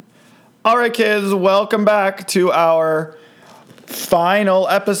All right, kids, welcome back to our final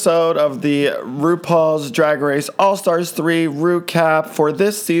episode of the RuPaul's Drag Race All-Stars 3 recap for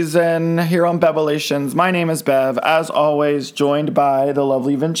this season here on Bevelations. My name is Bev, as always, joined by the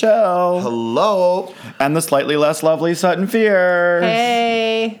lovely Vinchelle. Hello. And the slightly less lovely Sutton Fierce.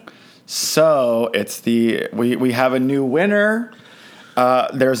 Hey. So, we have a new winner.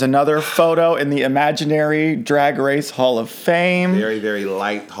 There's another photo in the imaginary Drag Race Hall of Fame. Very, very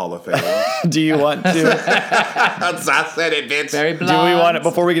light Hall of Fame. Do you want to? I said it, bitch. Very blonde. Do we want to,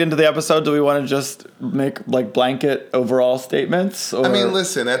 before we get into the episode, do we want to just make like blanket overall statements? Or? I mean,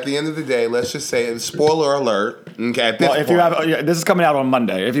 listen, at the end of the day, let's just say, spoiler alert. Okay, at this well, if point, you have, this is coming out on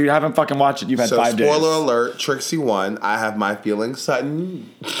Monday. If you haven't fucking watched it, you've had 5 days. Spoiler alert, Trixie won. I have my feelings. Sutton.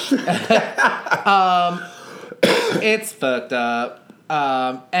 It's fucked up.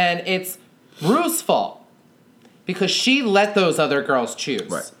 And it's Rue's fault because she let those other girls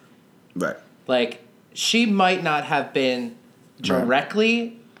choose. Right. Like, she might not have been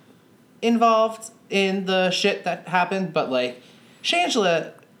directly involved in the shit that happened, but, like,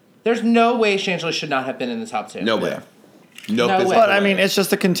 Shangela, there's no way Shangela should not have been in the top 2. No way. Yeah. No way. But I mean, it's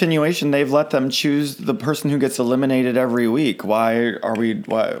just a continuation. They've let them choose the person who gets eliminated every week. Why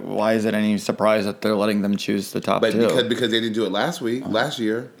is it any surprise that they're letting them choose the top 2? Because they didn't do it last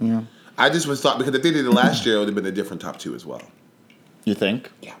year. Yeah. I just was thought, because if they did it last year, it would have been a different top 2 as well. You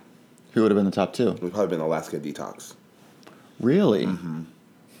think? Yeah. Who would have been the top 2? It would probably been Alaska Detox. Really?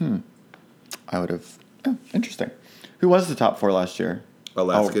 Mm-hmm. I would have. Oh, interesting. Who was the top 4 last year?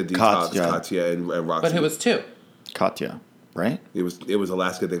 Alaska Detox, Katya, and Roxy. But who was 2? Katya, right? It was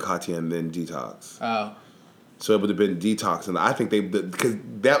Alaska, then Katya, and then Detox. Oh. So it would have been Detox, and I think because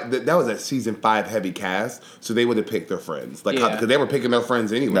that was a season 5 heavy cast, so they would have picked their friends, because they were picking their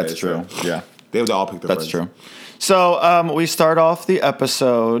friends anyway. That's true. So Yeah, they would all pick their friends. That's true. So we start off the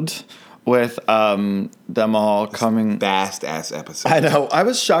episode with them all coming. Fast ass episode. I know. I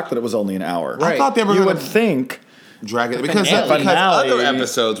was shocked that it was only an hour. I thought they were. You would think. Drag it because Finale. other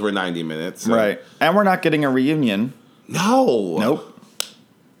episodes were 90 minutes, so. Right? And we're not getting a reunion. No. Nope.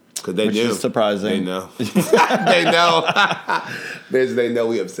 Because they Which knew. is surprising. They know. They know. They know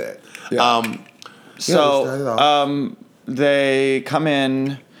we upset. Yeah. So they come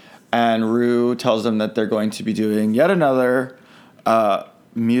in, and Rue tells them that they're going to be doing yet another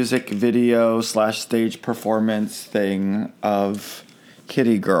music video / stage performance thing of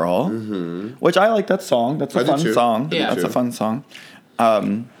Kitty Girl, which I like that song. That's a fun song. Yeah. That's a fun song.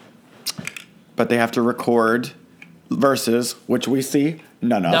 But they have to record verses, which we see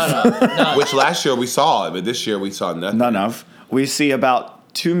none of. No. Which last year we saw it, but this year we saw nothing. None of. We see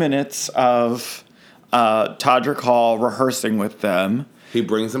about 2 minutes of Todrick Hall rehearsing with them. He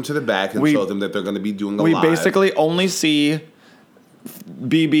brings them to the back and tells them that they're going to be doing a We live. basically only see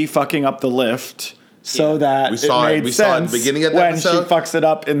BB fucking up the lift so that it made sense at the beginning of the when episode. she fucks it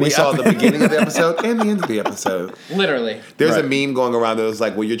up in the We saw the beginning of the episode and the end of the episode. Literally. There's a meme going around that was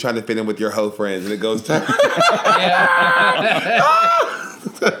like, well, you're trying to fit in with your hoe friends, and it goes to...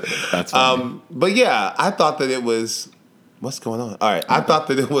 That's funny. But yeah, I thought that it was... What's going on? All right. I thought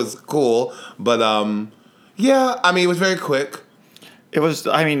that it was cool, but yeah, I mean, it was very quick. It was,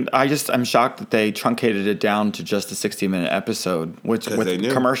 I mean, I'm shocked that they truncated it down to just a 60-minute episode, which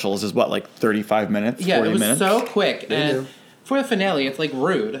with commercials is what, like 35 minutes, 40 it was minutes? so quick. And for the finale, it's like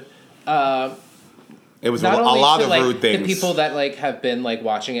rude. It was a Not only lot to, of like, rude things. The people that like have been like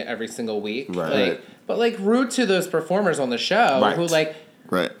watching it every single week, Right. But like rude to those performers on the show who like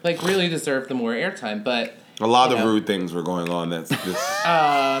really deserve the more airtime. But a lot of rude things were going on. That's this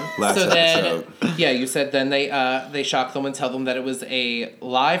last so episode. Then, you said then they shock them and tell them that it was a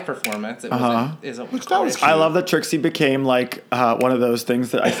live performance. It wasn't. Which that was cute. I love that Trixie became like one of those things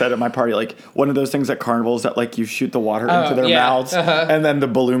that I said at my party, like one of those things at carnivals that like you shoot the water into their mouths and then the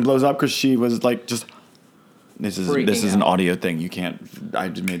balloon blows up because she was like just. This is an audio thing. You can't. I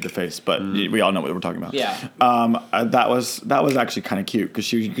just made the face, but we all know what we're talking about. Yeah. That was actually kind of cute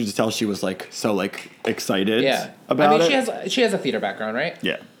because you could just tell she was like so like excited. About it. She has a theater background, right?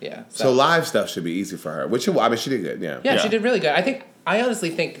 Yeah. Yeah. So live stuff should be easy for her. Which I mean, she did good. Yeah. Yeah, she did really good. I honestly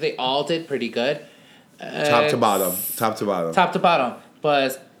think they all did pretty good. Top to bottom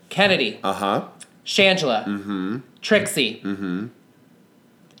was Kennedy. Shangela. Trixie.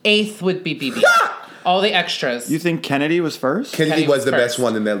 Eighth would be BB. All the extras. You think Kennedy was first? Kennedy was the best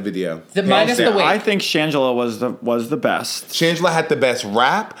one in that video. Minus the wig. I think Shangela was the best. Shangela had the best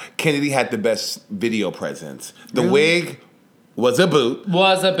rap. Kennedy had the best video presence. The wig was a boot.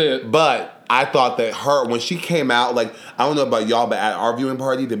 Was a boot. But I thought that when she came out, like, I don't know about y'all, but at our viewing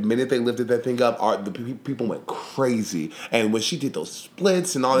party, the minute they lifted that thing up, the people went crazy. And when she did those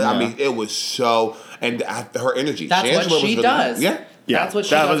splits and all that, I mean, it was so, and her energy. That's Shangela what she does. Yeah. That's what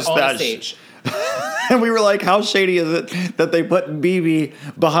she does on the stage. And we were like, how shady is it that they put BB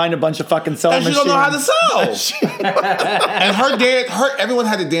behind a bunch of fucking sewing machines? And she don't know how to sew. And her dance, everyone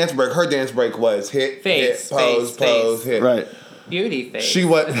had a dance break. Her dance break was hit, pose, hit. Right. Beauty face. She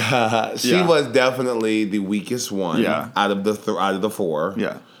was was definitely the weakest one out of the four.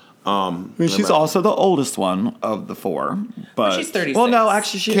 Yeah. I mean, she's also the oldest one of the four, but she's 36. Well, no,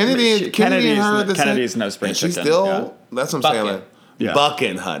 actually, Kennedy's no spring chicken. She's still. That's what I'm saying. Like,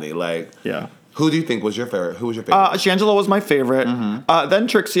 bucking, honey. Like, who do you think was your favorite? Who was your favorite? Shangela was my favorite. Mm-hmm. Then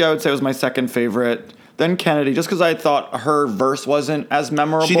Trixie, I would say, was my second favorite. Then Kennedy, just because I thought her verse wasn't as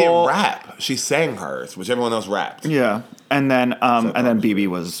memorable. She didn't rap. She sang hers, which everyone else rapped. Yeah, and then BB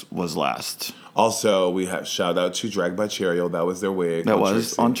was last. Also, we have shout out to Dragged by Cheerio. That was their wig. That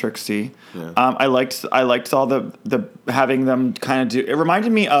was Trixie. On Trixie. Yeah. I liked all the having them kind of do. It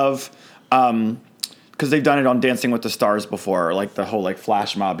reminded me of. Because they've done it on Dancing with the Stars before, like the whole like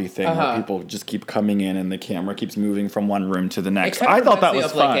flash mobby thing where people just keep coming in and the camera keeps moving from one room to the next. I thought that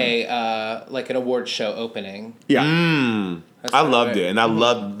was fun. Like an award show opening. Yeah, I loved it, and I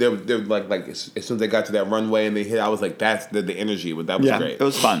loved they're like as soon as they got to that runway and they hit, I was like, that's the energy. That was great. It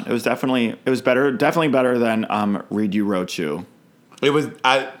was fun. It was definitely better than Read You Wrote You. It was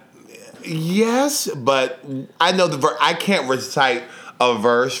yes, but I know I can't recite a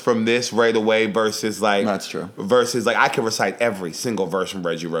verse from this right away versus like that's true. Versus like I can recite every single verse from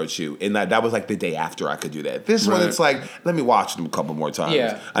Reggie Wrote You, and that was like the day after I could do that. This one, it's like let me watch them a couple more times.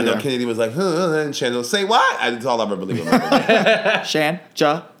 Yeah, I know Kennedy was like, and Chandler say what? That's all I really remember.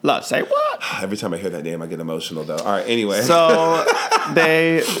 Shangela, say what? Every time I hear that name, I get emotional though. All right, anyway. So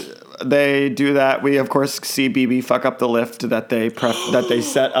they do that. We of course see BB fuck up the lift that they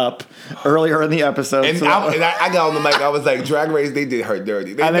set up earlier in the episode. And I got on the mic. I was like, Drag Race, they did her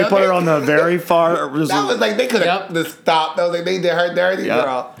dirty. They put her on the very far. That was like they could have stopped. I was like, they did her dirty,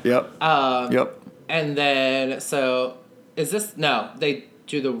 girl. Yep. Yep. And then they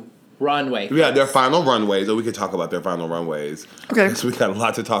do the runway. Yeah, their final runways. So we could talk about their final runways. Okay. So we got a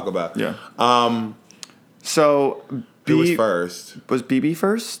lot to talk about. Yeah. So who was first? Was BB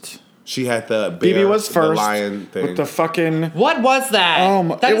first? She had the bear, BB was first, the lion thing. With the fucking... What was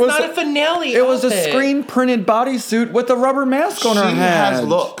that? That is not a finale It was a screen-printed bodysuit with a rubber mask on her head. She has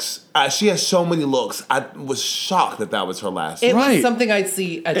looks. She has so many looks. I was shocked that was her last. It was something I'd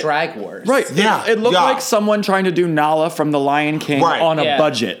see at Drag Wars. Right. Yeah. It looked like someone trying to do Nala from The Lion King on a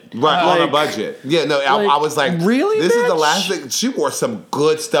budget. Right, on a budget. Yeah, no, I was like, really? This is the last thing. She wore some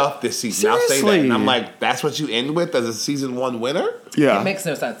good stuff this season. Seriously. I'll say that. And I'm like, that's what you end with as a season 1 winner? Yeah. It makes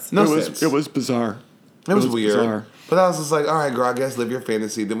no sense. It was bizarre. It was weird. Bizarre. But I was just like, all right, girl, I guess live your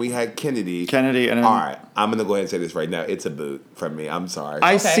fantasy. Then we had Kennedy. And then, all right, I'm going to go ahead and say this right now. It's a boot from me. I'm sorry.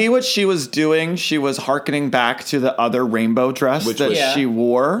 I see what she was doing. She was hearkening back to the other rainbow dress she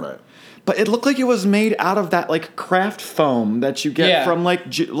wore. Right. But it looked like it was made out of that like craft foam that you get from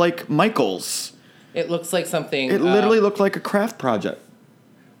like Michaels. It looks like something. It literally looked like a craft project.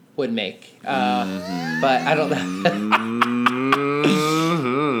 Would make. But I don't know.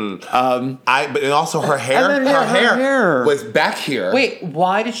 But also her hair was back here. Wait,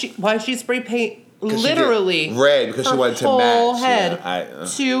 why did she spray paint literally red because she wanted to match head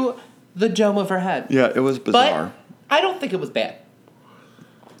to the dome of her head? Yeah, it was bizarre. But I don't think it was bad.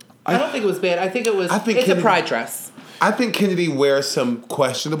 I don't think it was bad. I think it's a pride dress. I think Kennedy wears some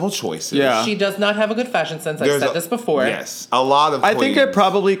questionable choices. Yeah. She does not have a good fashion sense. I've said this before. Yes. A lot of I think it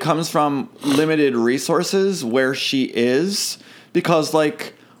probably comes from limited resources where she is because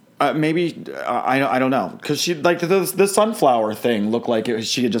like maybe I don't know because she like the sunflower thing looked like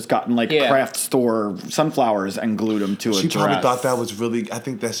she had just gotten like craft store sunflowers and glued them to a dress. She probably thought that was really. I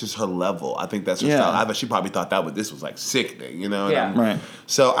think that's just her level. I think that's her style. I bet she probably thought this was like sickening, you know? Yeah. Right.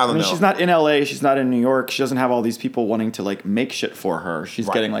 So I don't know. She's not in LA. She's not in New York. She doesn't have all these people wanting to like make shit for her. She's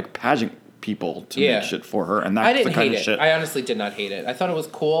getting like pageant people to make shit for her, and that's the kind of shit. I honestly did not hate it. I thought it was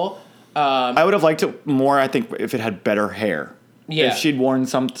cool. I would have liked it more. I think if it had better hair. Yeah. If she'd worn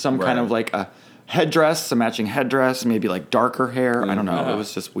some kind of like a headdress, a matching headdress, maybe like darker hair. I don't know. It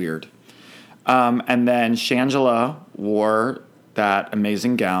was just weird. And then Shangela wore that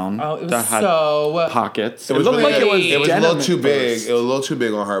amazing gown that had pockets. It looked like it was a little too big. It was a little too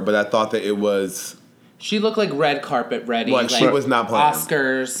big on her, but I thought that it was. She looked like red carpet ready. Like she was not playing.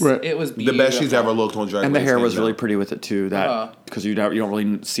 Oscars. Right. It was beautiful. The best she's ever looked on Drag Race. And the hair was really pretty with it too. That because you don't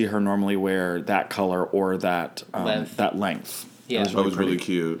really see her normally wear that color or that length. Yeah, it was really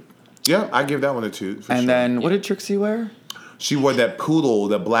cute. Yeah, I give that one a 2. And then what did Trixie wear? She wore that poodle,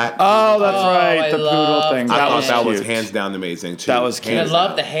 the black. Oh, that's right, the poodle thing. I thought that cute. was hands down amazing too. That was cute. I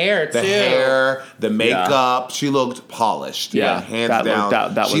love the hair too. The hair, the makeup. She looked polished. Yeah, hands that down.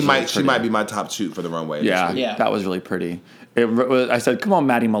 that was really she might be my top 2 for the runway. Yeah, that was really pretty. I said, come on,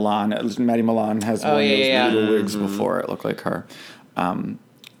 Maddie Milan. Maddie Milan has worn those little wigs before. It looked like her.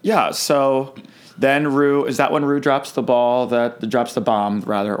 So then Rue, is that when Rue drops the bomb, drops the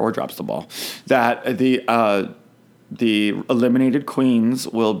ball, that the eliminated queens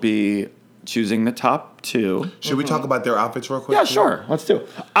will be choosing the top 2. Should we talk about their outfits real quick? Yeah, sure. Let's do it.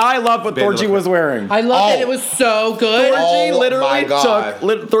 I love what Thorgy was wearing. I loved it. It was so good.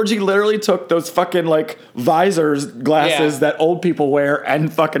 Thorgy literally took those fucking like visors, glasses that old people wear,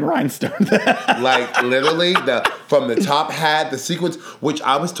 and fucking rhinestoned them. Like literally from the top hat, the sequins, which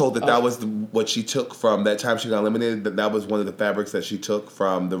I was told that was what she took from that time she got eliminated. That was one of the fabrics that she took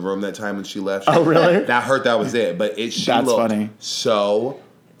from the room that time when she left. Oh, really? That hurt. That was it. But she That's looked funny. So.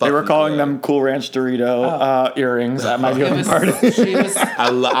 They were calling them Cool Ranch Dorito earrings at my viewing party.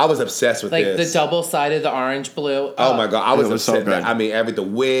 I was obsessed with this. The double-sided, the orange blue. Oh my God, I was so obsessed. good. I mean, the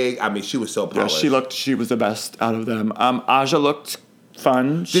wig. I mean, she was so polished. Yeah, she was the best out of them. Aja looked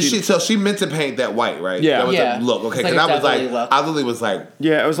fun. So she meant to paint that white, right? Yeah. That was a look. Okay, because I literally was like,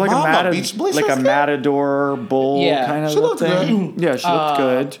 yeah, it was like a matador bull kind of she looked thing. Good. Yeah, she looked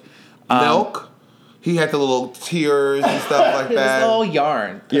good. Milk. He had the little tears and stuff like that. It was all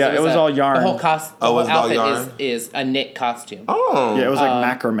yarn. It was all yarn. The whole costume. Oh, was it all outfit yarn? is a knit costume. Oh, yeah, it was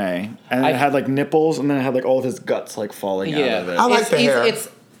like macrame, and it had like nipples, and then it had like all of his guts like falling out of it. I like the hair.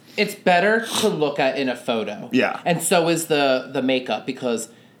 It's better to look at in a photo. Yeah, and so is the makeup because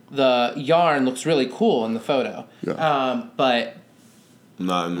the yarn looks really cool in the photo. Yeah. But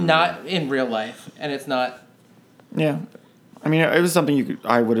not in real life, and it's not. Yeah. I mean, it was something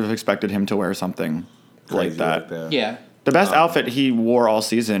I would have expected him to wear something like that. Yeah. The best outfit he wore all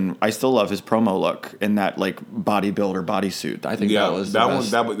season, I still love his promo look in that like bodybuilder bodysuit. I think that was that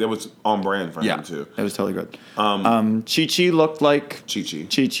was on brand for him too. It was totally good. Chi-Chi looked like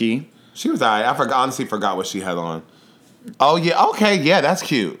Chi-Chi. She was alright. Honestly forgot what she had on. Oh, yeah. Okay, yeah, that's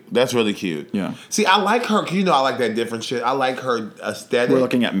cute. That's really cute. Yeah. See, I like her. You know, I like that different shit. I like her aesthetic. We're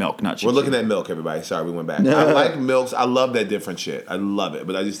looking at Milk, not Chi-Chi. We're looking at Milk, everybody. Sorry, we went back. I like Milk's. I love that different shit. I love it.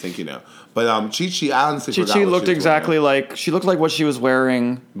 But I just think, But Chi-Chi, I honestly forgot Chi-Chi looked exactly like... She looked like what she was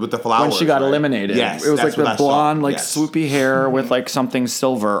wearing... With the flowers, when she got eliminated. Yes. It was like the blonde, like swoopy hair with like something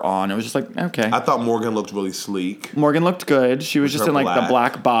silver on. It was just like, okay. I thought Morgan looked really sleek. Morgan looked good. She was just in like the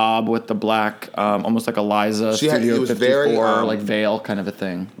black bob with the black, almost like Eliza Studio 54, like veil kind of a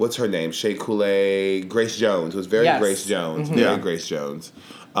thing. What's her name? Shea Coulee, Grace Jones. It was very Grace Jones. Mm-hmm. Very Grace Jones.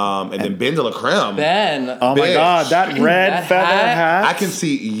 And then Ben de la Creme. Oh my God, that red feather hat. I can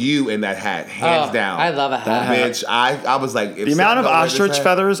see you in that hat, hands down. I love a hat. Bitch, I was like... The amount of ostrich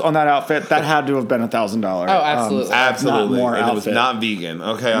feathers on that outfit, that had to have been $1,000. Oh, absolutely. Absolutely. Not more and outfit. It was not vegan.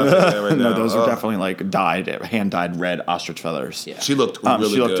 Okay, I'll tell you that right now. No, those are definitely like hand-dyed red ostrich feathers. Yeah. She looked really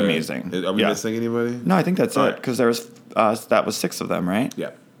good. She looked amazing. Are we missing anybody? No, I think that's it, because there was that was 6 of them, right?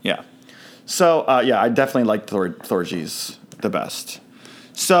 Yeah. Yeah. So, I definitely liked Thorgy's the best.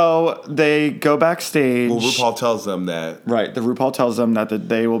 So they go backstage. Well, RuPaul tells them that. Right. The RuPaul tells them that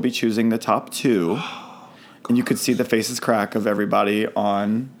they will be choosing the top 2. And you could see the faces crack of everybody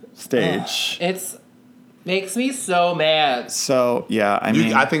on stage. It makes me so mad. So, yeah, I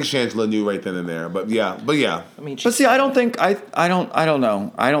mean... I think Shangela knew right then and there. But yeah. I mean, but see, I don't think... I don't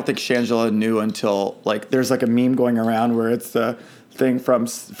know. I don't think Shangela knew until, like, there's like a meme going around where it's the thing from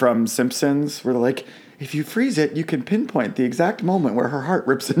Simpsons where they're like... If you freeze it, you can pinpoint the exact moment where her heart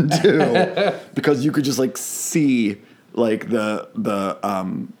rips in two, because you could just like see like but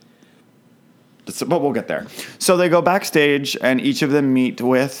we'll get there. So they go backstage, and each of them meet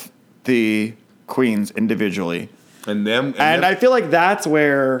with the queens individually, and I feel like that's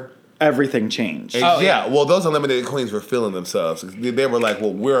where everything changed. Yeah, well, those eliminated queens were feeling themselves. They were like,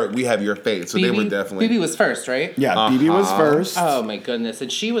 well, we have your fate. So they were definitely... BB was first, right? Yeah, BB was first. Oh, my goodness.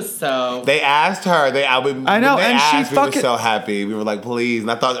 And she was so... They asked her. I know, and she we were so happy. We were like, please.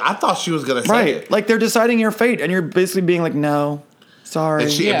 And I thought she was going to say it. Like, they're deciding your fate, and you're basically being like, no, sorry.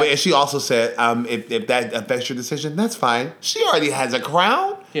 And she also said, if that affects your decision, that's fine. She already has a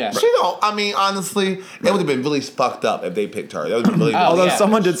crown. Yeah. She don't... I mean, honestly, it would have been really fucked up if they picked her. That would have been really... Although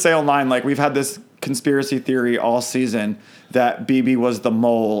someone did say online, like, we've had this conspiracy theory all season that BB was the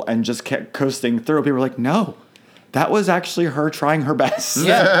mole and just kept coasting through. People were like, no, that was actually her trying her best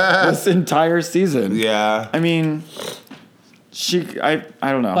this entire season. Yeah. I mean, I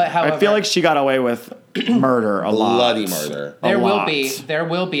don't know. But however, I feel like she got away with murder a lot. Bloody murder. There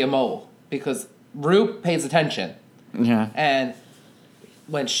will be a mole because Rue pays attention. Yeah. And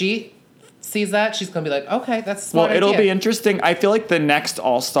when she sees that, she's going to be like, okay, that's a Well, smart it'll idea. be interesting. I feel like the next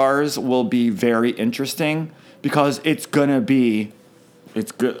All-Stars will be very interesting because it's going to be...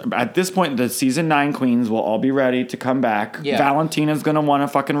 It's good. At this point, the season 9 queens will all be ready to come back. Yeah. Valentina's going to want to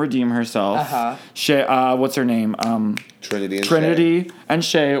fucking redeem herself. Uh-huh. Shay, what's her name? Trinity and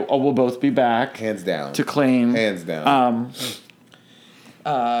Shay will both be back. Hands down. To claim. Hands down.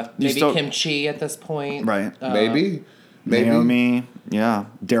 Maybe Kimchi at this point. Right. Maybe. Naomi. Yeah.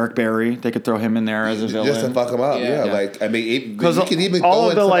 Derek Barry. They could throw him in there as a villain. Just to fuck him up. Yeah. Yeah. Like, I mean, because you could even all go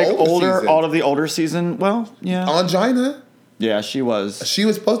of the into like older all of the older season. Well, yeah. Angina. Yeah, she was. She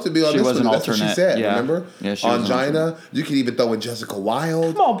was supposed to be on She this was one. an That's what she alternate, said, yeah. remember? Yeah, she was an Angina. alternate. You could even throw in Jessica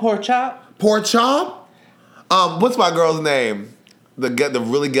Wilde. Come on, poor chop. Poor Chop. What's my girl's name? The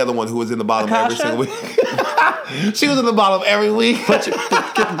really ghetto one who was in the bottom every Akasha? single week. She was in the bottom every week.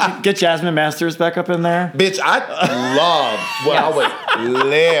 Get Jasmine Masters back up in there. Bitch, I love I would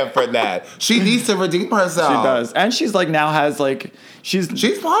live for that. She needs to redeem herself. She does, and she's like now has like she's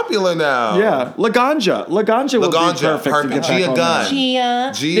popular now. yeah. Laganja would be perfect. To get Gia back on Gunn.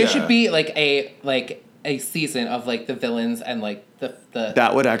 there. Gia. There should be like a season of like the villains and like the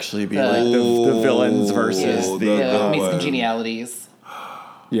That would actually be like the villains versus Miss Congenialities.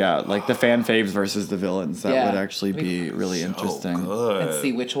 Yeah, like the fan faves versus the villains. That would actually be really interesting. Good. And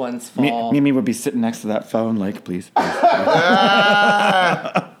see which ones fall. Mimi would be sitting next to that phone, like, please. All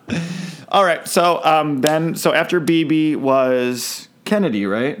right, so so after BB was Kennedy,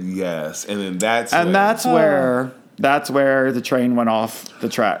 right? Yes, and then that's where the train went off the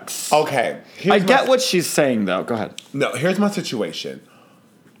tracks. Okay. I get what she's saying, though. Go ahead. No, here's my situation.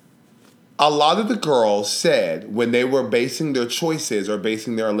 A lot of the girls said when they were basing their choices or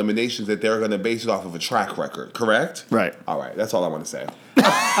basing their eliminations that they're going to base it off of a track record, correct? Right. All right, that's all I want to say.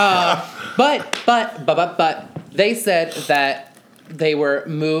 But they said that they were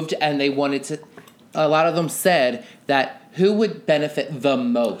moved and they wanted to. A lot of them said that who would benefit the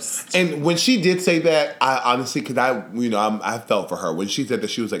most. And when she did say that, I honestly, because I felt for her when she said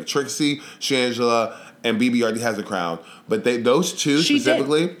that she was like Trixie, Shangela, and BB already has a crown, but those two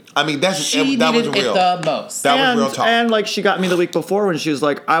specifically. I mean, that was real. It the most. That was real talk. And like she got me the week before when she was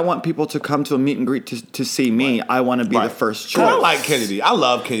like, "I want people to come to a meet and greet to see me. Right. I want to be the first choice." I like Kennedy. I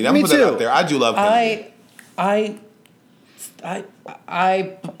love Kennedy. I'm me put that too. out there. I do love Kennedy. I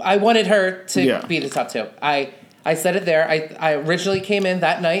wanted her to be the top two. I said it there. I originally came in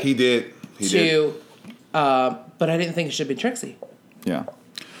that night. He did. But I didn't think it should be Trixie. Yeah.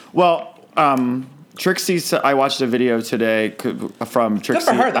 Well, Trixie, I watched a video today from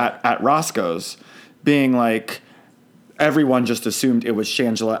Trixie at Roscoe's being like, everyone just assumed it was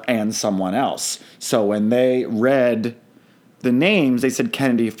Shangela and someone else. So when they read the names, they said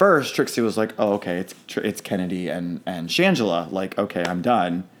Kennedy first. Trixie was like, oh, okay, it's Kennedy and Shangela. Like, okay, I'm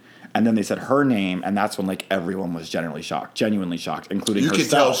done. And then they said her name, and that's when like everyone was genuinely shocked, including herself. You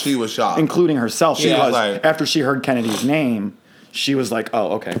could tell she was shocked. Including herself. She was like, after she heard Kennedy's name, she was like,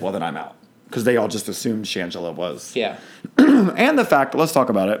 oh, okay, well then I'm out. Because they all just assumed Shangela was. Yeah. And the fact, let's talk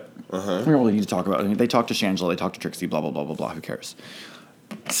about it. Uh-huh. We don't really need to talk about it. They talked to Shangela, they talked to Trixie, blah, blah, blah, blah, blah. Who cares?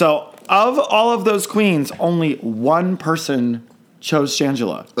 So, of all of those queens, only one person chose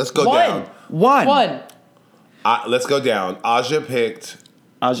Shangela. Let's go down. One. Let's go down. Aja picked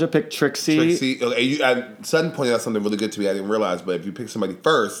Trixie. Okay, Sutton pointed out something really good to me. I didn't realize, but if you pick somebody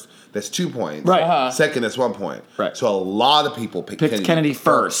first, that's 2 points. Right. Uh-huh. Second, that's 1 point. Right. So a lot of people picked Kennedy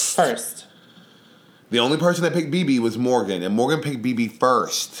first. The only person that picked BB was Morgan, and Morgan picked BB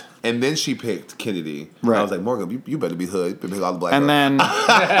first, and then she picked Kennedy. Right. I was like, Morgan, you better be hood. Pick all the black. And then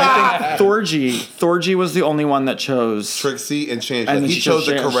I think Thorgy was the only one that chose Trixie and Shangela. And he chose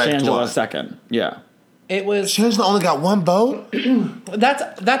the correct Shangela one. second. Yeah. It was Shangela only got 1 vote.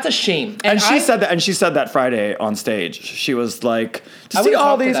 That's a shame. And she said that Friday on stage. She was like, to see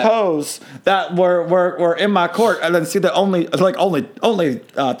all these hoes that were in my court, and then see that only Thorgy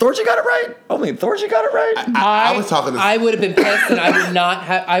got it right. Only Thorgy got it right. I was talking. I would have been pissed, and I would not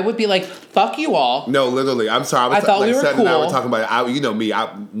have. I would be like, "Fuck you all." No, literally. I'm sorry. I thought we were Sutton cool. and I were talking about it. You know me.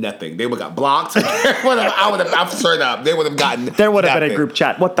 Nothing. They would have got blocked. I'm straight up. They would have gotten. There would have been a group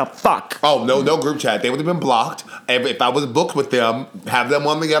chat. What the fuck? Oh no group chat. They would have been blocked. And if I was booked with them, have them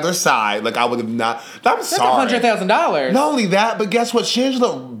on the other side, like I would have not. I'm sorry. That's $100,000. Not only that, but guess what?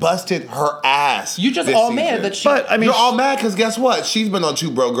 Shangela busted her ass. You just all mad that she. But I mean, you're all mad because guess what? She's been on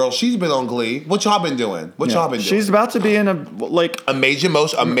Two Broke Girls. She's been on Glee. What y'all been doing? She's about to be in a major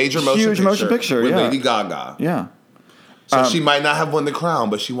motion picture with yeah. Lady Gaga. Yeah. So she might not have won the crown,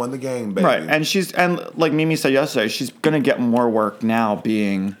 but she won the game, baby. Right, and like Mimi said yesterday, she's gonna get more work now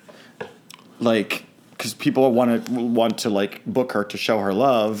being, like, because people want to like book her to show her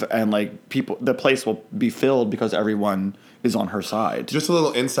love, and like the place will be filled because everyone is on her side. Just a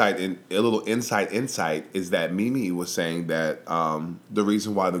little insight is that Mimi was saying that the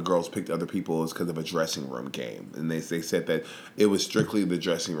reason why the girls picked other people is because of a dressing room game, and they said that it was strictly the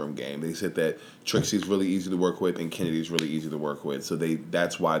dressing room game. They said that Trixie's really easy to work with and Kennedy's really easy to work with, so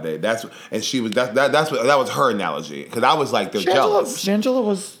that was her analogy, because I was like, they're jealous. Shangela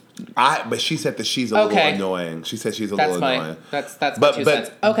was. But she said that she's a little annoying. She said she's a little annoying. That's my 2 cents.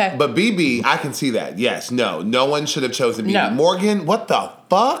 Okay. But BB, I can see that. Yes, no one should have chosen BB. No. Morgan, what the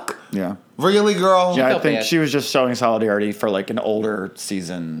fuck? Yeah. Really, girl? Yeah, I think she was just showing solidarity for like an older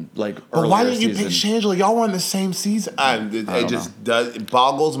season, like. But why didn't you pick Shangela? Y'all were on the same season. It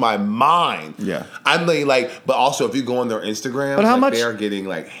boggles my mind. Yeah. I'm like, but also if you go on their Instagram, but how much they are getting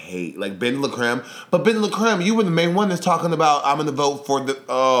like hate, like Ben LaCreme. But Ben LaCreme, you were the main one that's talking about I'm gonna vote for the.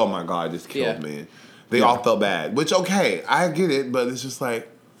 Oh my god, it just killed me. They all felt bad, which okay, I get it, but it's just like.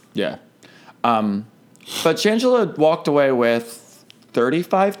 Yeah. But Shangela walked away with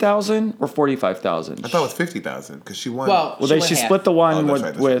 35,000 or 45,000. I thought it was 50,000 because she won. Well, she split the one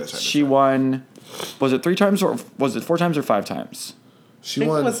she won. Was it 3 times or was it 4 times or 5 times? She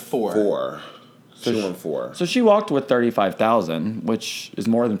won. It was 4. She won 4. So she walked with 35,000, which is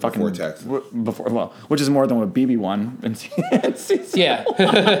more than fucking before tax. Which is more than what BB won in season. Yeah.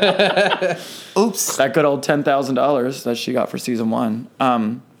 Oops. That good old $10,000 that she got for season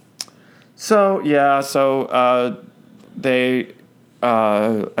 1. So they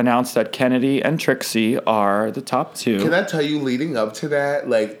announced that Kennedy and Trixie are the top 2. Can I tell you, leading up to that,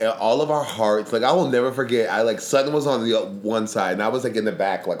 like all of our hearts, like I will never forget. Sutton was on the one side, and I was like in the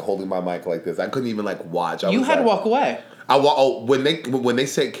back, like holding my mic like this. I couldn't even like watch. You had to walk away. When they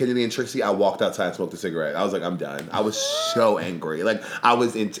said Kennedy and Trixie, I walked outside and smoked a cigarette. I was like, I'm done. I was so angry. Like I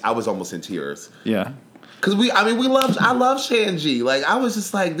was almost in tears. Yeah. Cause I love Shanji. Like I was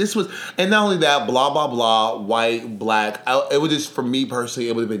just like, this was, and not only that, blah blah blah, white, black. It would just, for me personally,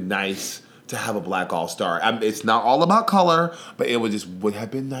 it would have been nice to have a black all-star. It's not all about color, but it would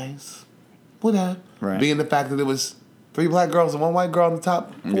have been nice. Would have, right. Being the fact that it was 3 black girls and 1 white girl on the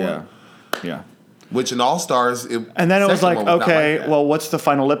top 4. Yeah. Which in All Stars, and then it was like, okay, well, what's the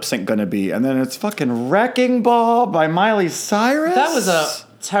final lip sync gonna be? And then it's fucking Wrecking Ball by Miley Cyrus. That was a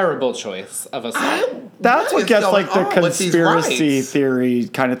terrible choice of a song. That's what gets like the conspiracy theory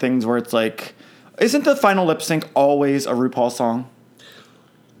kind of things where it's like, isn't the final lip sync always a RuPaul song?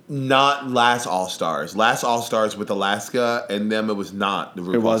 Not last All Stars. Last All Stars with Alaska and them, it was not the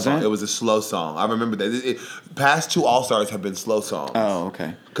RuPaul song. It was a slow song. I remember that. Past 2 All Stars have been slow songs. Oh,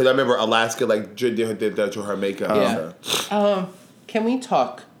 okay. Because I remember Alaska did that to her makeup. Yeah. Can we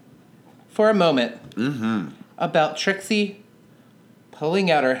talk for a moment about Trixie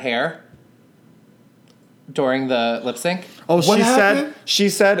pulling out her hair during the lip sync? Oh, she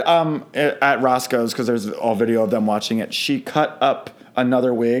said at Roscoe's, because there's all video of them watching it, she cut up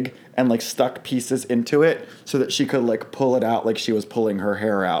another wig and like stuck pieces into it so that she could like pull it out like she was pulling her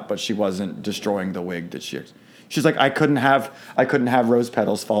hair out, but she wasn't destroying the wig that she's like, I couldn't have rose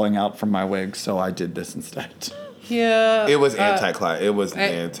petals falling out from my wig, so I did this instead. Yeah. It was anti-climate. It was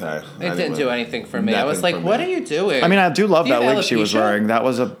anti. It didn't do anything for me. I was like, what are you doing? I mean, I do love that wig she was wearing. That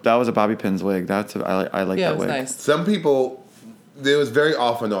was a Bobby Pins wig. I like that wig. Yeah, it was nice. Some people, it was very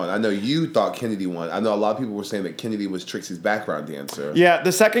off and on. I know you thought Kennedy won. I know a lot of people were saying that Kennedy was Trixie's background dancer. Yeah,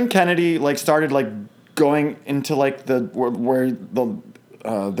 the second Kennedy like started like going into like where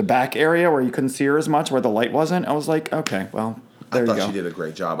the back area where you couldn't see her as much, where the light wasn't. I was like, okay, well, there you go. I thought she did a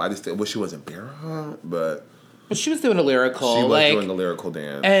great job. I just wish she wasn't Bear, but she was doing a lyrical. She was doing a lyrical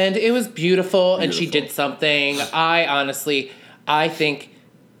dance, and it was beautiful. And she did something. I think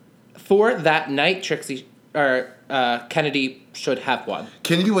for that night, Trixie or Kennedy should have won.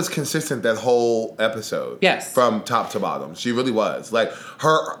 Kennedy was consistent that whole episode. Yes. From top to bottom. She really was. Like,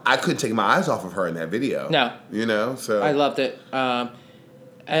 I couldn't take my eyes off of her in that video. No. You know? So I loved it.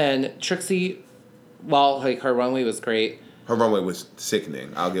 And Trixie, while like her runway was great. Her runway was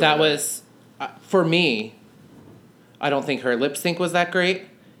sickening. I'll give that. That was, for me, I don't think her lip sync was that great.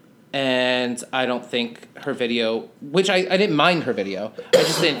 And I don't think her video, which I didn't mind her video. I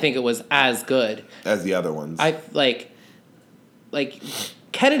just didn't think it was as good as the other ones. I like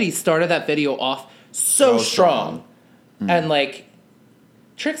Kennedy started that video off so strong. And like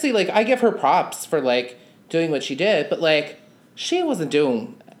Trixie, like I give her props for like doing what she did, but like she wasn't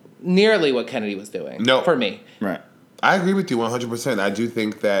doing nearly what Kennedy was doing. No. For me. Right. I agree with you 100%. I do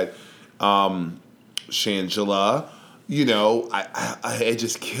think that Shangela, you know, it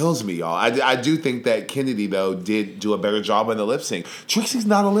just kills me, y'all. I do think that Kennedy, though, did do a better job on the lip sync. Trixie's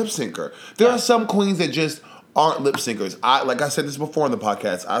not a lip syncer. There are some queens that just aren't lip syncers. Like I said this before in the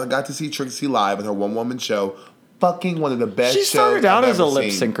podcast, I got to see Trixie live in her one-woman show. Fucking one of the best shows. She started out as a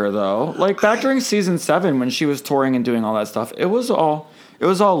lip seen. syncer, though. Like, back during season 7 when she was touring and doing all that stuff, it was all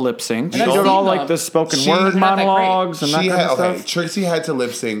lip sync. She did all, like, the spoken word monologues and that kind of stuff. Trixie had to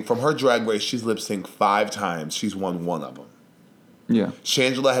lip sync. From her Drag Race, she's lip synced 5 times. She's won 1 of them. Yeah.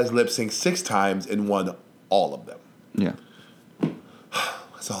 Shangela has lip synced 6 times and won all of them. Yeah.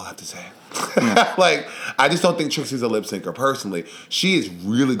 That's all I have to say. Yeah. Like, I just don't think Trixie's a lip syncer personally. She is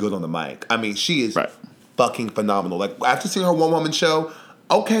really good on the mic. I mean, she is fucking phenomenal. Like, after seeing her one-woman show,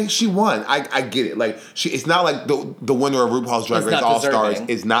 okay, she won. I get it. Like, it's not like the winner of RuPaul's Drag Race All Stars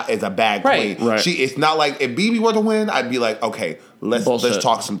is a bad queen. Right. It's not like if BB were to win, I'd be like, okay, let's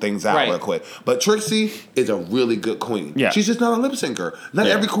talk some things out real quick. But Trixie is a really good queen. Yeah. She's just not a lip syncer. Not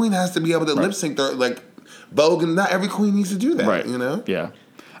every queen has to be able to lip sync their, like, Vogue, and not every queen needs to do that. Right. You know? Yeah.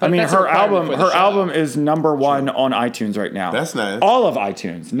 I mean, her album is number 1 on iTunes right now. That's nice. All of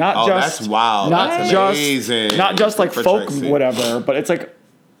iTunes, not just. That's wild. That's amazing. Not just like folk Trixie. whatever, but it's like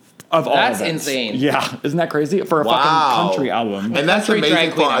of all. That's of it. insane. Yeah, isn't that crazy for a fucking country album? And that's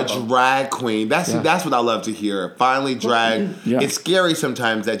amazing for a album. drag queen. That's what I love to hear. Finally, drag. It's scary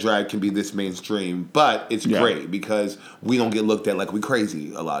sometimes that drag can be this mainstream, but it's great because we don't get looked at like we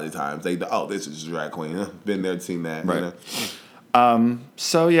crazy a lot of times. This is a drag queen. Been there, seen that. Right. You know?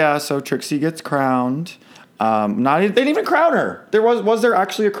 So Trixie gets crowned. They didn't even crown her. Was there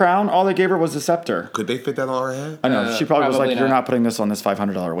actually a crown? All they gave her was a scepter. Could they fit that on her head? I know. She probably was like, "You're not. not putting this on this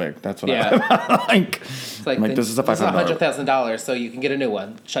 $500 wig." That's what I like. It's like, this is a $500. $100,000, so you can get a new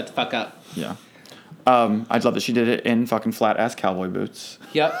one. Shut the fuck up. Yeah. I'd love that she did it in fucking flat ass cowboy boots.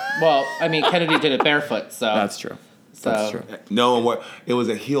 Yep. Well, I mean, Kennedy did it barefoot, so That's true. That's true. No, it was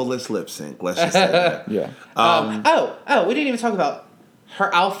a heelless lip sync. Let's just say that. Yeah. We didn't even talk about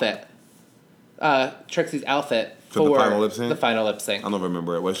her outfit. Trixie's outfit for the final lip sync. The final lip sync. I don't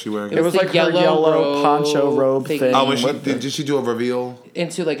remember it. What's she wearing? It was like her yellow poncho robe thing. Oh, did she do a reveal?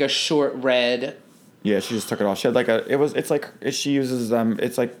 Into like a short red. Yeah, she just took it off. She had like she uses them.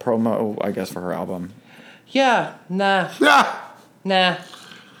 It's like promo, I guess, for her album. Yeah. Nah.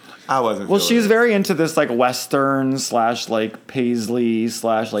 I wasn't. Well, she's very into this like Western / like paisley /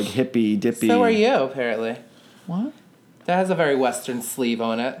 like hippie dippy. So are you, apparently. What? That has a very Western sleeve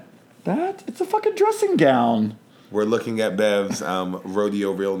on it. It's a fucking dressing gown. We're looking at Bev's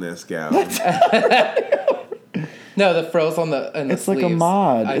rodeo realness gown. No, the frills on the It's sleeves, like a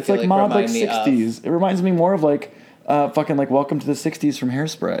mod. It's like mod like 60s. It reminds me more of like fucking like Welcome to the 60s from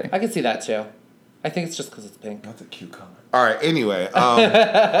Hairspray. I can see that too. I think it's just because it's pink. That's a cute color. All right. Anyway,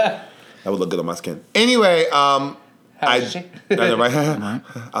 that would look good on my skin. Anyway, How is she? I know, right?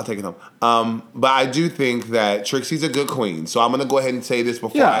 I'll take it home. But I do think that Trixie's a good queen. So I'm gonna go ahead and say this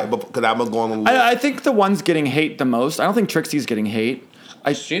because I'm gonna go on. I think the one's getting hate the most. I don't think Trixie's getting hate.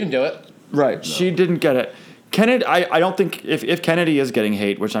 She didn't do it. Right. No. She didn't get it. Kennedy, I don't think if Kennedy is getting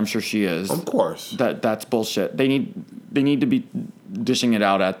hate, which I'm sure she is, of course, that's bullshit. They need to be dishing it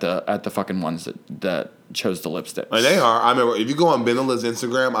out at the fucking ones that chose the lipstick. And they are. I remember if you go on Benela's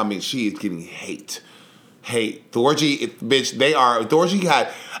Instagram, I mean, she is getting hate. Thorgy, bitch. They are. Thorgy got.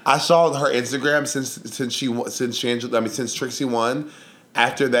 I saw her Instagram since Trixie won.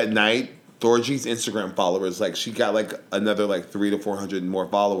 After that night, Thorgy's Instagram followers she got another 300 to 400 more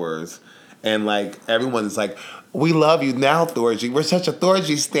followers. And everyone's like, we love you now, Thorgy. We're such a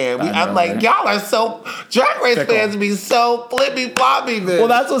Thorgy stan. I'm like, right? Y'all are so Drag Race fans be so flippy floppy, bitch. Well,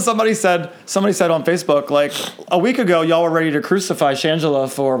 that's what somebody said. Somebody said on Facebook, a week ago, y'all were ready to crucify Shangela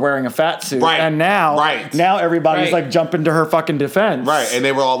for wearing a fat suit, right? And now everybody's jumping to her fucking defense, right? And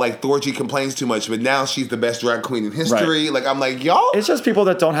they were all like, Thorgy complains too much, but now she's the best drag queen in history. Right. I'm like, y'all. It's just people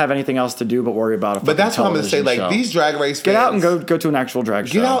that don't have anything else to do but worry about it. But that's what I'm gonna say. These Drag Race fans, get out and go to an actual drag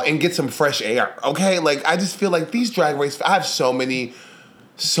show. Get out and get some fresh air, okay? I just feel like these Drag Race. I have so many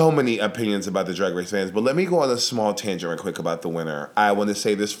opinions about the Drag Race fans, but let me go on a small tangent real quick about the winner. I want to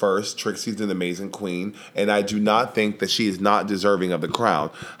say this first. Trixie's an amazing queen, and I do not think that she is not deserving of the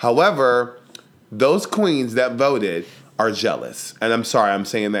crown. However, those queens that voted are jealous. And I'm sorry, I'm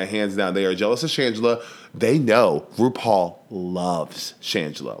saying that hands down. They are jealous of Shangela. They know RuPaul loves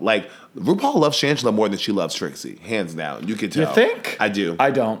Shangela. RuPaul loves Shangela more than she loves Trixie. Hands down. You can tell. You think? I do. I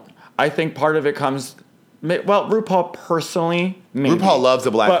don't. I think part of it comes... Well, RuPaul personally, maybe. RuPaul loves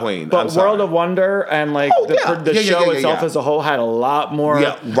the Black Queen. But World of Wonder and the show itself as a whole had a lot more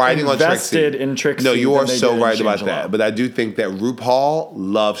writing invested on Trixie. in Trixie. No, you are so right about that. But I do think that RuPaul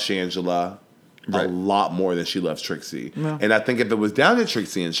loves Shangela a lot more than she loves Trixie. Yeah. And I think if it was down to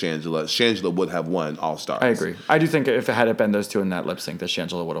Trixie and Shangela would have won All Stars. I agree. I do think if it had been those two in that lip sync, that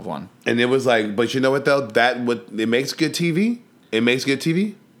Shangela would have won. And it was like, but you know what though? It makes good TV. It makes good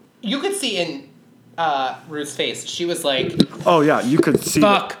TV. You could see in Ruth's face. She was like, "Oh yeah, you could see."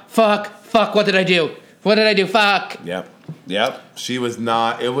 Fuck! What did I do? Fuck! Yep. She was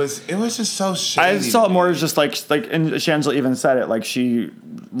not. It was just so shady. I saw it more as just like, and Shangela even said it. Like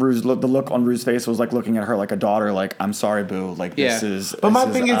the look on Rue's face was like looking at her like a daughter. Like, I'm sorry, boo. Like this is. But my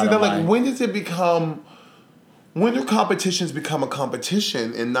thing is that like, when does it become? When do competitions become a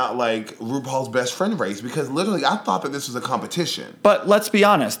competition and not like RuPaul's Best Friend race? Because literally, I thought that this was a competition. But let's be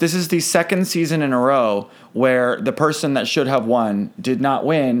honest. This is the second season in a row where the person that should have won did not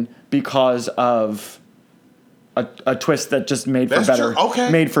win because of a twist that just made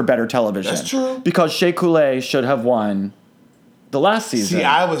for better television. That's true. Because Shea Coulee should have won the last season. See,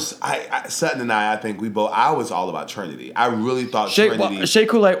 Sutton and I think I was all about Trinity. I really thought Trinity. Shea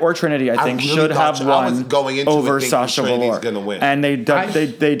Coulee or Trinity, I think, really should have won over Sasha Velour. Gonna win. And they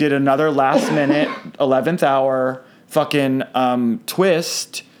did another last minute, 11th hour fucking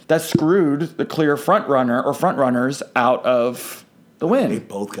twist that screwed the clear front runners out of the win. They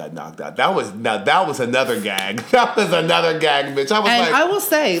both got knocked out. That was another gag. That was another gag, bitch. I will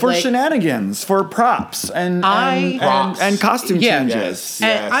say, for shenanigans, for props and costume changes. Yes.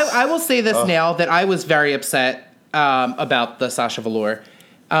 And I will say this now that I was very upset about the Sasha Velour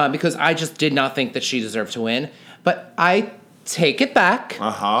because I just did not think that she deserved to win. But I take it back.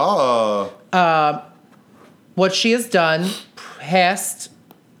 What she has done past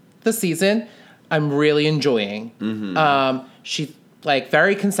the season, I'm really enjoying. Mm-hmm. She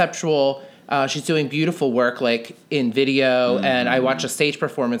very conceptual. She's doing beautiful work in video, and I watched a stage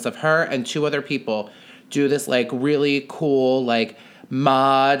performance of her and two other people do this really cool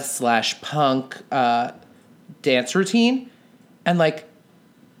mod/punk dance routine, and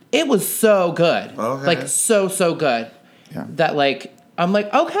it was so good. Okay. So good. Yeah. That I'm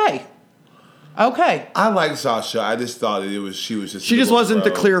okay. I like Sasha. I just thought she was just. She just wasn't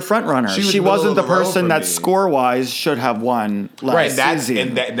the clear front runner. She wasn't the person that score wise should have won last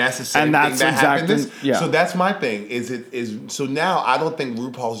season. And that's the same thing that happened. So that's my thing. So now I don't think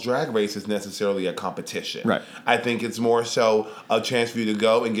RuPaul's Drag Race is necessarily a competition. Right. I think it's more so a chance for you to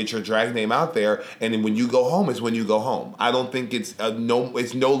go and get your drag name out there, and then when you go home is when you go home. I don't think it's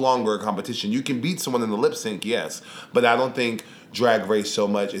no longer a competition. You can beat someone in the lip sync, yes, but I don't think Drag Race so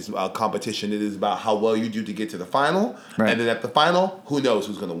much is a competition. It is about how well you do to get to the final, and then at the final, who knows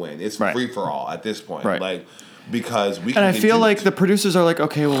who's going to win? It's free for all at this point, because we. And I feel like the producers are like,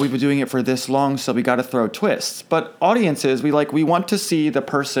 okay, well, we've been doing it for this long, so we got to throw twists. But audiences, we want to see the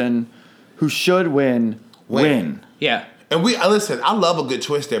person who should win. Yeah. And listen, I love a good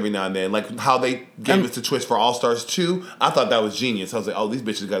twist every now and then. Like how they gave us the twist for All Stars 2. I thought that was genius. I was like, oh, these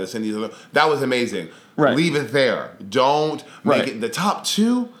bitches got to send these. That was amazing. Right. Leave it there. Don't make it the top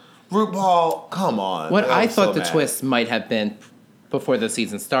 2. RuPaul, come on. What I thought the twist might have been before the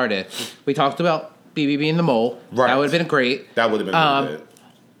season started, we talked about BB being the mole. Right. That would have been great. That would have been really good.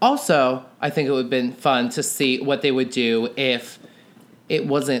 Also, I think it would have been fun to see what they would do if it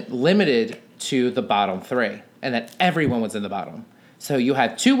wasn't limited to the bottom 3. And that everyone was in the bottom. So you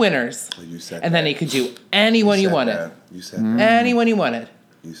had 2 winners. You said and then you could do anyone you wanted. You said that. Anyone you wanted.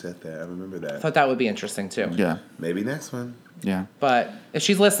 You said that. I remember that. I thought that would be interesting too. Yeah. Maybe next one. Yeah. But if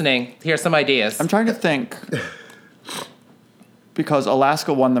she's listening, here's some ideas. I'm trying to think. Because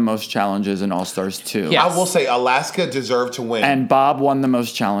Alaska won the most challenges in All Stars 2. Yes. I will say Alaska deserved to win. And Bob won the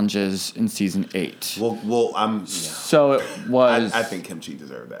most challenges in season 8. Well, So it was. I think Kimchi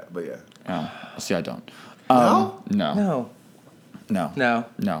deserved that, but yeah. Oh, see, I don't. No? No.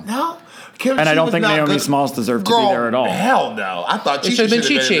 Kimchi and I don't think Naomi Smalls deserved to be there at all. Hell no. I thought she should have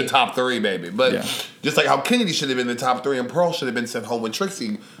been in the top 3, baby. But just like how Kennedy should have been in the top 3 and Pearl should have been sent home when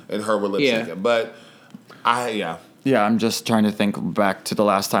Trixie and her were lip syncing. But Yeah, I'm just trying to think back to the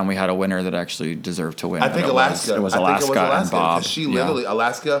last time we had a winner that actually deserved to win. I think Alaska. It was Alaska and Bob. She literally,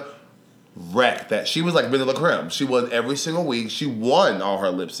 Alaska wrecked that. She was like Vanilla Creme. She won every single week. She won all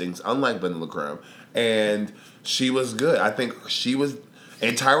her lip syncs, unlike Vanilla Creme. And she was good. I think she was...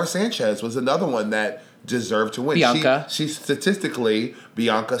 And Tyra Sanchez was another one that deserved to win. Bianca, statistically,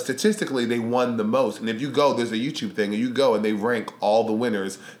 they won the most. And if you go, there's a YouTube thing, and you go and they rank all the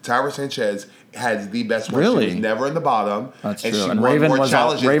winners. Tyra Sanchez had the best one. Really? She was never in the bottom. That's and true. She And won Raven more was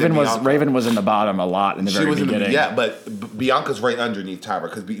challenges than Bianca. Raven was in the bottom a lot in the very beginning. But Bianca's right underneath Tyra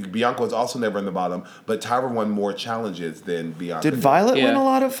because Bianca was also never in the bottom, but Tyra won more challenges than Bianca. Did Violet win a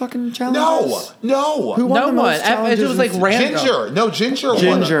lot of fucking challenges? No. Who won the most challenges? It was like random.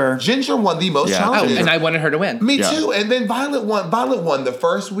 Ginger won the most challenges. And I wanted her to win. Me too. And then Violet won the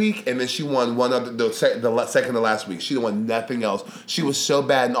first week, and then she won one of the second to last week. She won nothing else. She was so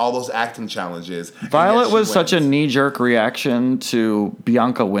bad in all those acting challenges. Violet was such a knee-jerk reaction to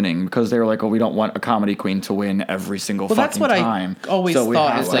Bianca winning because they were like, "Oh, we don't want a comedy queen to win every single fucking time." Well, that's what I always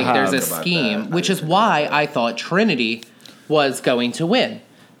thought is like there's a scheme, which is why I thought Trinity was going to win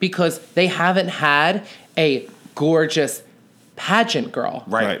because they haven't had a gorgeous pageant girl.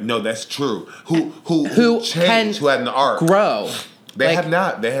 Right. No, that's true. Who changed, who had an arc. Grow. They have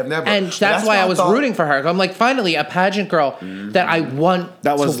not. They have never. And that's why I was rooting for her. I'm like, finally, a pageant girl that I want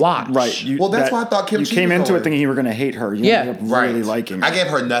to watch. Right. That's why I thought Kim. You came into it thinking you were going to hate her. You ended up really liking her. I gave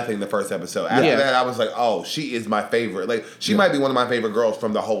her nothing the first episode. After that, I was like, oh, she is my favorite. Like, she might be one of my favorite girls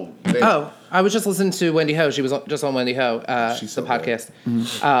from the whole thing. Oh, I was just listening to Wendy Ho. She was just on Wendy Ho, the podcast.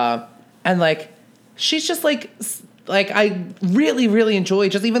 And, like, she's just, like I really, really enjoy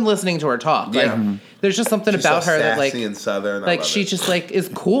just even listening to her talk. Like, there's just something about her that, like, and southern. Like, she just, like, is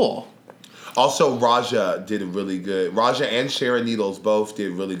cool. Also, Raja did really good. Raja and Sharon Needles both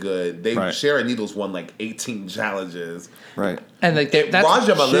did really good. Sharon Needles won, like, 18 challenges. Right. And, like, that's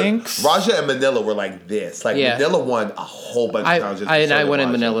Raja and Manila were like this. Like, Manila won a whole bunch of challenges. I wanted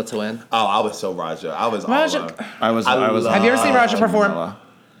Manila to win. Oh, I was so Raja. I was Raja. I was. Have you ever seen Raja perform? Manila.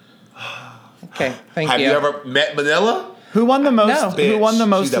 Okay, thank you. Have you ever met Manila? Who won the most? No. Who won the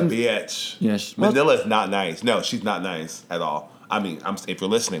most? She's a bitch. Yes. Manila is not nice. No, she's not nice at all. I mean, if you're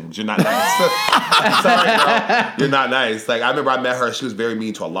listening, you're not nice. Sorry, girl. You're not nice. Like, I remember I met her. She was very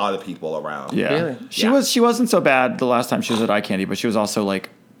mean to a lot of people around. Yeah. Really? She wasn't so bad the last time she was at Eye Candy, but she was also like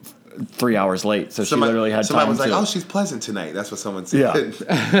 3 hours late, so she literally had time. Somebody was like, "Oh, she's pleasant tonight." That's what someone said.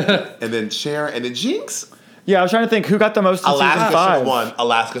 Yeah. And then Sharon, and then Jinx. Yeah, I was trying to think who got the most in season 5.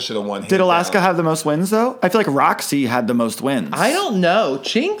 Alaska should have won. Did Alaska have the most wins though? I feel like Roxy had the most wins. I don't know.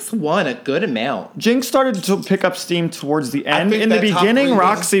 Jinx won a good amount. Jinx started to pick up steam towards the end. In the beginning,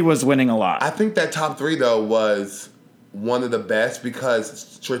 Roxy was winning a lot. I think that top 3 though was one of the best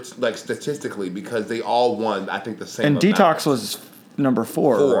because, like, statistically, because they all won. I think the same. And Detox was number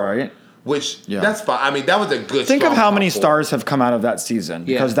 4, right? Which that's fine. I mean, that was a good. Think of how many stars have come out of that season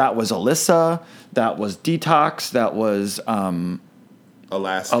because that was Alyssa, that was Detox, that was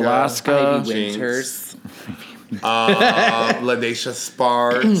Alaska, Ivy Winters, LaDacia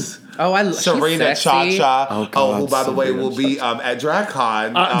Sparks. Oh, I love Serena Cha-Cha. Oh, God, who, by the way, will be at DragCon.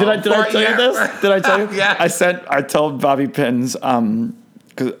 Did I tell you this? Did I tell you? Yeah. I told Bobby Pins,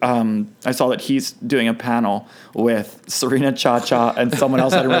 I saw that he's doing a panel with Serena Cha-Cha and someone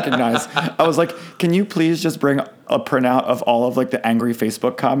else I didn't recognize. I was like, can you please just bring a printout of all of like the angry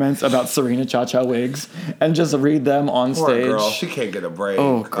Facebook comments about Serena Cha-Cha wigs and just read them on Poor stage? girl, she can't get a break.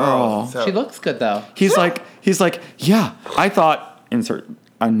 Oh, girl. She looks good though. He's like, yeah, I thought, insert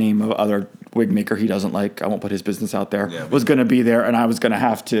a name of other wig maker he doesn't like, I won't put his business out there, was going to be there and I was going to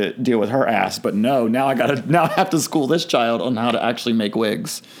have to deal with her ass. But no, now I have to school this child on how to actually make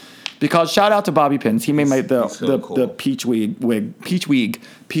wigs. Because shout out to Bobby Pins. He made the peach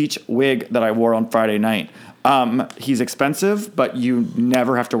wig that I wore on Friday night. He's expensive, but you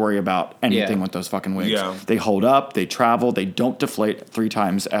never have to worry about anything with those fucking wigs. Yeah. They hold up, they travel, they don't deflate 3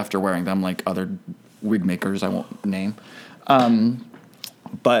 times after wearing them like other wig makers I won't name.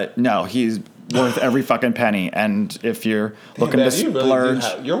 But no, he's worth every fucking penny. And if you're looking to splurge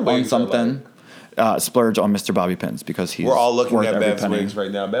on something, splurge on Mr. Bobby Pins because he's we're all looking worth at every Bev's penny. wigs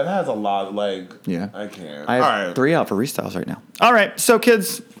right now. Bev has a lot. Like, yeah, I can't. I have 3 out for restyles right now. All right, so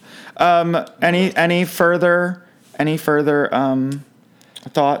kids, any further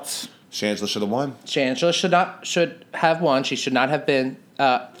thoughts? Shangela should have won. Shangela should have won. She should not have been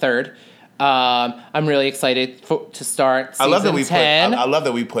 3rd. I'm really excited to start season 10. I love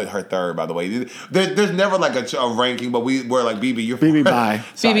that we put her 3rd, by the way. There's never like a ranking, but we're like, BB, you're 4th. BB bye.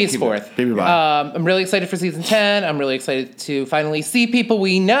 BB's 4th. BB bye. I'm really excited for season 10. I'm really excited to finally see people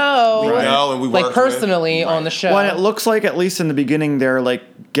we know. We know and we work like personally on the show. Well, it looks like at least in the beginning they're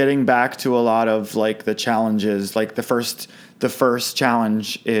like getting back to a lot of like the challenges. Like the first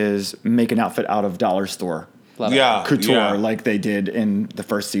challenge is make an outfit out of dollar store. Couture like they did in the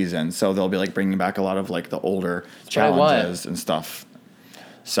first season. So they'll be like bringing back a lot of like the older challenges and stuff.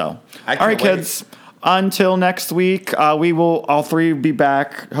 So, all right, kids. until next week, we will all three be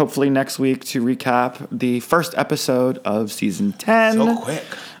back hopefully next week to recap the first episode of season 10. So quick.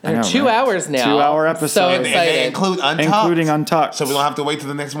 They're 2 hours now. 2 hour episodes. So And they excited. Including Untucked. So we don't have to wait till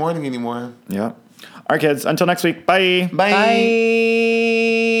the next morning anymore. Yep. All right, kids. Until next week. Bye. Bye.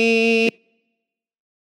 Bye.